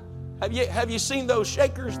gather it. Have you seen those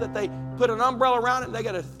shakers that they put an umbrella around it and they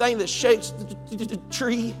got a thing that shakes the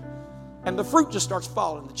tree and the fruit just starts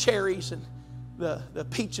falling, the cherries and the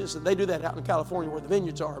peaches, and they do that out in California where the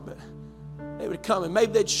vineyards are, but they would come and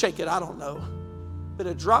maybe they'd shake it, I don't know. But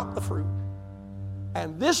it'd drop the fruit.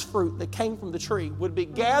 And this fruit that came from the tree would be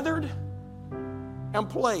gathered and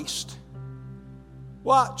placed.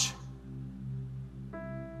 Watch.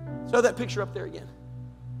 Throw that picture up there again.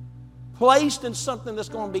 Placed in something that's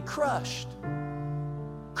going to be crushed.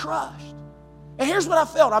 Crushed. And here's what I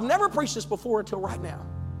felt. I've never preached this before until right now.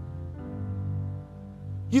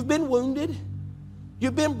 You've been wounded.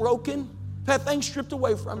 You've been broken. You've had things stripped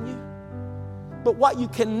away from you. But what you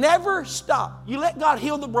can never stop, you let God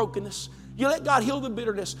heal the brokenness. You let God heal the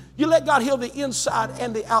bitterness. You let God heal the inside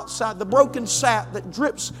and the outside, the broken sap that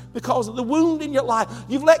drips because of the wound in your life.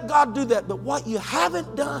 You've let God do that. But what you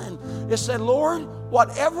haven't done is said, Lord,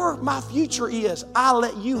 whatever my future is, I'll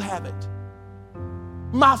let you have it.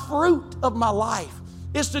 My fruit of my life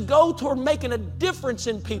is to go toward making a difference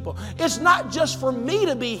in people. It's not just for me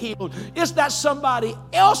to be healed. It's that somebody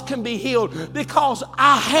else can be healed because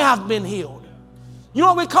I have been healed. You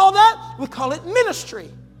know what we call that? We call it ministry.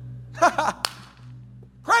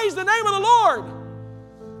 Praise the name of the Lord.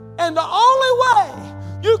 And the only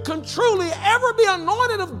way you can truly ever be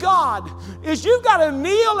anointed of God is you've got to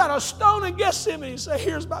kneel at a stone in Gethsemane and say,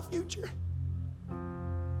 here's my future.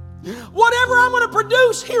 Whatever I'm going to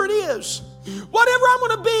produce, here it is. Whatever I'm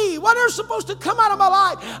going to be, whatever's supposed to come out of my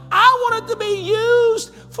life, I want it to be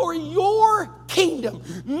used for your kingdom,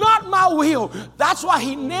 not my will. That's why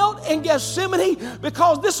he knelt in Gethsemane,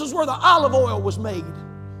 because this is where the olive oil was made.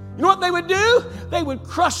 You know what they would do? They would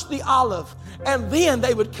crush the olive, and then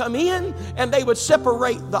they would come in and they would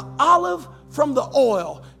separate the olive from the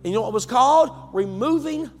oil. And you know what it was called?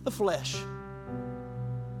 Removing the flesh.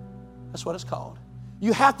 That's what it's called.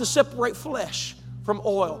 You have to separate flesh from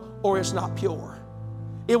oil or it's not pure.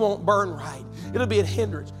 It won't burn right. It'll be a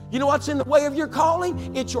hindrance. You know what's in the way of your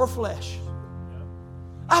calling? It's your flesh.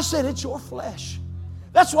 I said it's your flesh.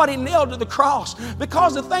 That's what he nailed to the cross,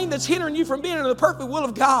 because the thing that's hindering you from being in the perfect will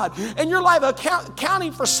of God and your life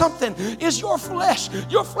accounting for something is your flesh.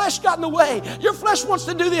 Your flesh got in the way. Your flesh wants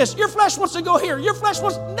to do this. Your flesh wants to go here. Your flesh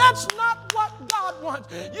wants, that's not what God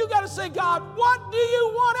wants. You got to say, God, what do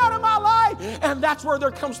you want out of my life? And that's where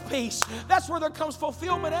there comes peace. That's where there comes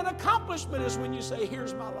fulfillment and accomplishment, is when you say,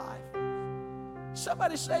 here's my life.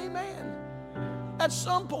 Somebody say amen. At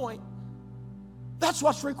some point, that's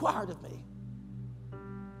what's required of me.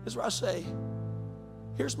 Is where I say,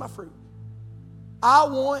 here's my fruit. I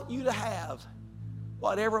want you to have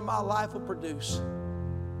whatever my life will produce.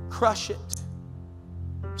 Crush it.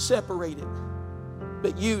 Separate it.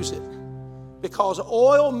 But use it. Because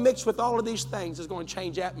oil mixed with all of these things is going to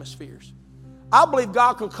change atmospheres. I believe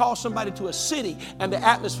God can call somebody to a city and the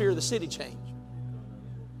atmosphere of the city change.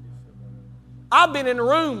 I've been in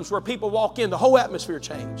rooms where people walk in, the whole atmosphere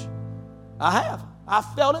change. I have. I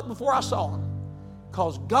felt it before I saw him.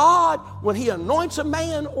 Because God, when he anoints a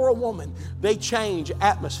man or a woman, they change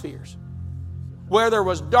atmospheres. Where there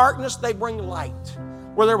was darkness, they bring light.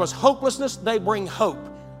 Where there was hopelessness, they bring hope.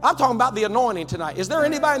 I'm talking about the anointing tonight. Is there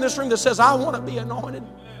anybody in this room that says, I want to be anointed?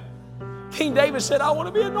 King David said, I want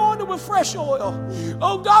to be anointed with fresh oil.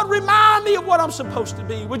 Oh God, remind me of what I'm supposed to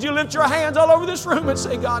be. Would you lift your hands all over this room and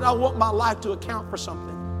say, God, I want my life to account for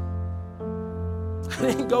something. I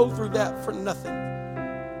didn't go through that for nothing.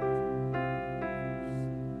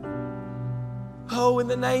 Oh, in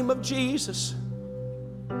the name of Jesus.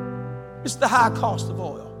 It's the high cost of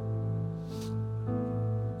oil.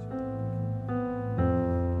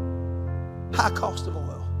 High cost of oil.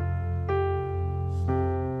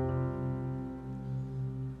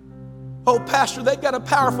 Oh, Pastor, they've got a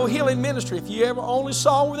powerful healing ministry. If you ever only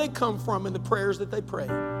saw where they come from and the prayers that they pray.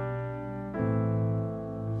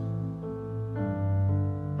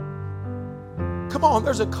 Come on,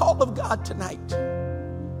 there's a call of God tonight.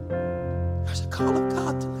 There's a call of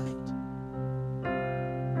God tonight.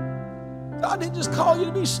 God didn't just call you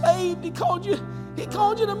to be saved. He called you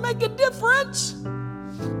to make a difference.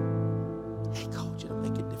 He called you to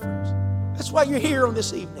make a difference. That's why you're here on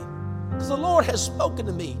this evening. Because the Lord has spoken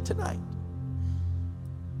to me tonight.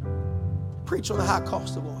 Preach on the high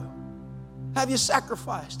cost of oil. Have you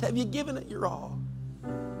sacrificed? Have you given it your all?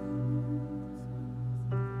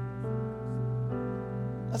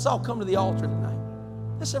 Let's all come to the altar tonight.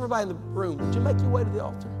 Let's everybody in the room. Would you make your way to the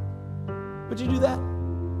altar? Would you do that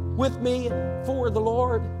with me and for the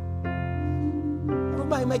Lord?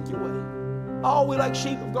 Everybody make your way. All we like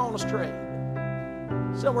sheep have gone astray.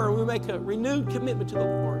 Somewhere we make a renewed commitment to the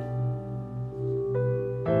Lord.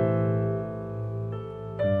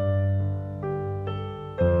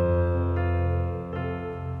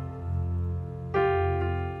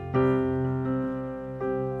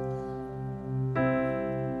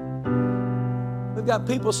 We've got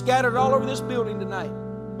people scattered all over this building tonight.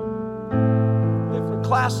 Different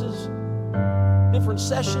classes, different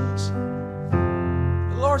sessions.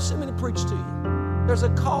 The Lord sent me to preach to you. There's a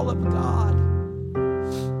call of God.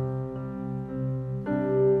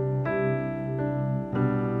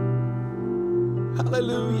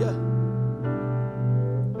 Hallelujah.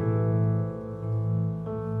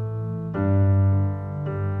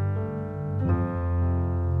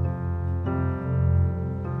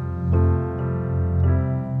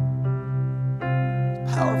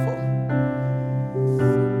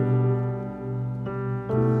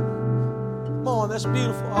 That's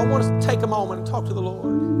beautiful. I want us to take a moment and talk to the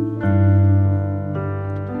Lord.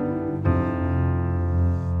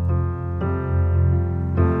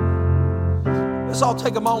 Let's all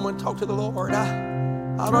take a moment and talk to the Lord.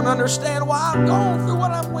 I don't understand why I've gone through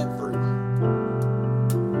what I went through.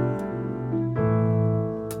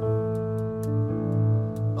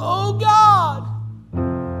 Oh God.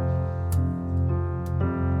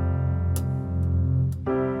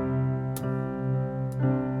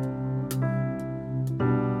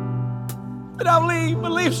 But I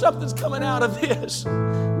believe something's coming out of this.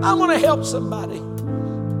 I'm going to help somebody.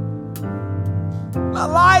 My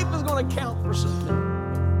life is going to count for something.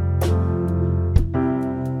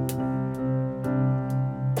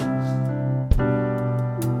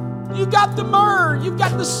 You got the myrrh, you've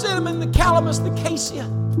got the cinnamon, the calamus, the cassia.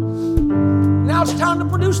 Now it's time to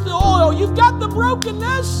produce the oil. You've got the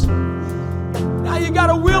brokenness. Now you got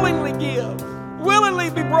to willingly give,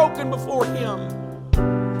 willingly be broken before Him.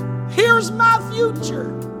 Here's my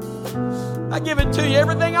future. I give it to you.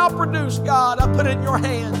 Everything I'll produce, God, I put it in your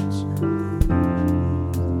hands.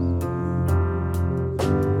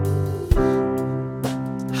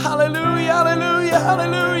 Hallelujah, hallelujah,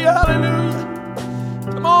 hallelujah, hallelujah.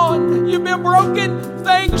 Come on. You've been broken.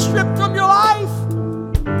 Things stripped from your life.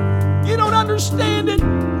 You don't understand it.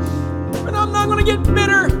 But I'm not going to get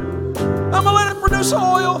bitter. I'm going to let it produce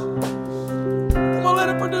oil. I'm going to let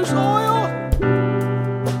it produce oil.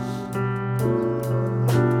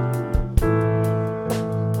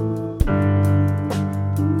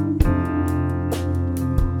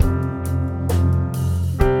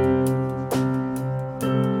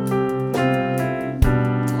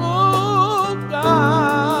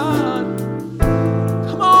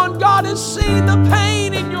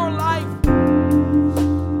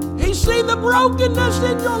 Brokenness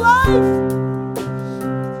in your life.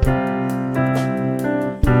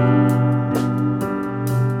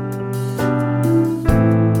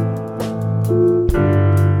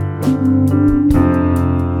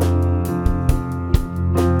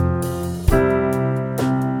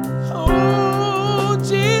 Oh,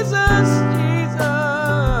 Jesus,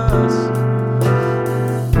 Jesus.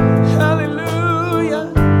 Hallelujah,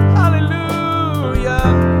 hallelujah.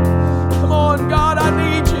 Come on, God, I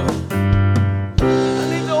need you.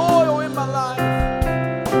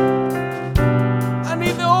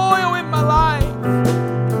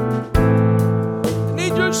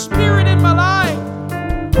 Spirit in my life.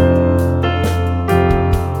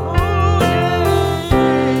 Oh,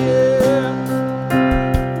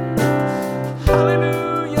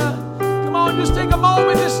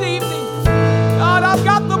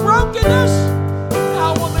 brokenness.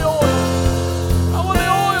 Now I want the oil. I want the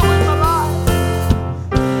oil in my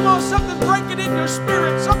life. Come on, something's breaking in your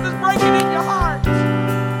spirit. Something's breaking in your heart.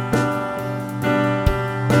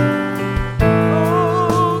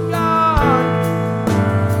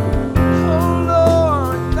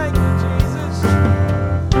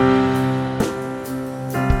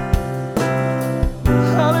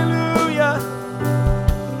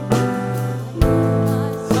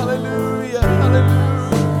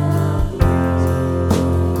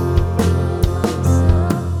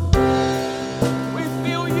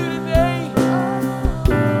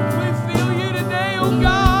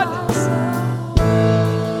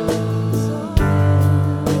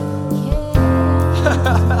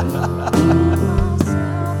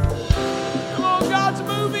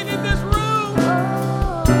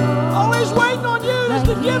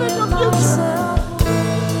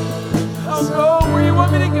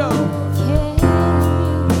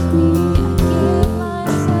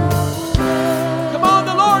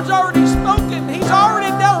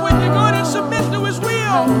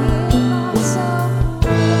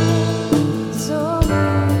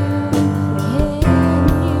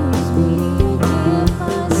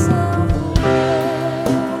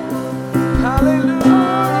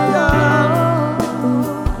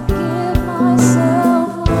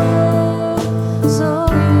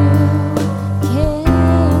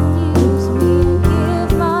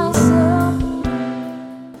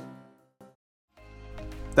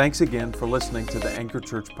 Thanks again for listening to the Anchor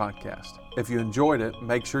Church podcast. If you enjoyed it,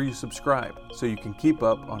 make sure you subscribe so you can keep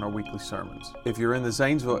up on our weekly sermons. If you're in the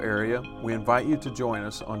Zanesville area, we invite you to join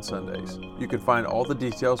us on Sundays. You can find all the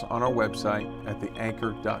details on our website at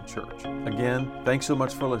theanchor.church. Again, thanks so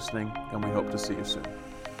much for listening, and we hope to see you soon.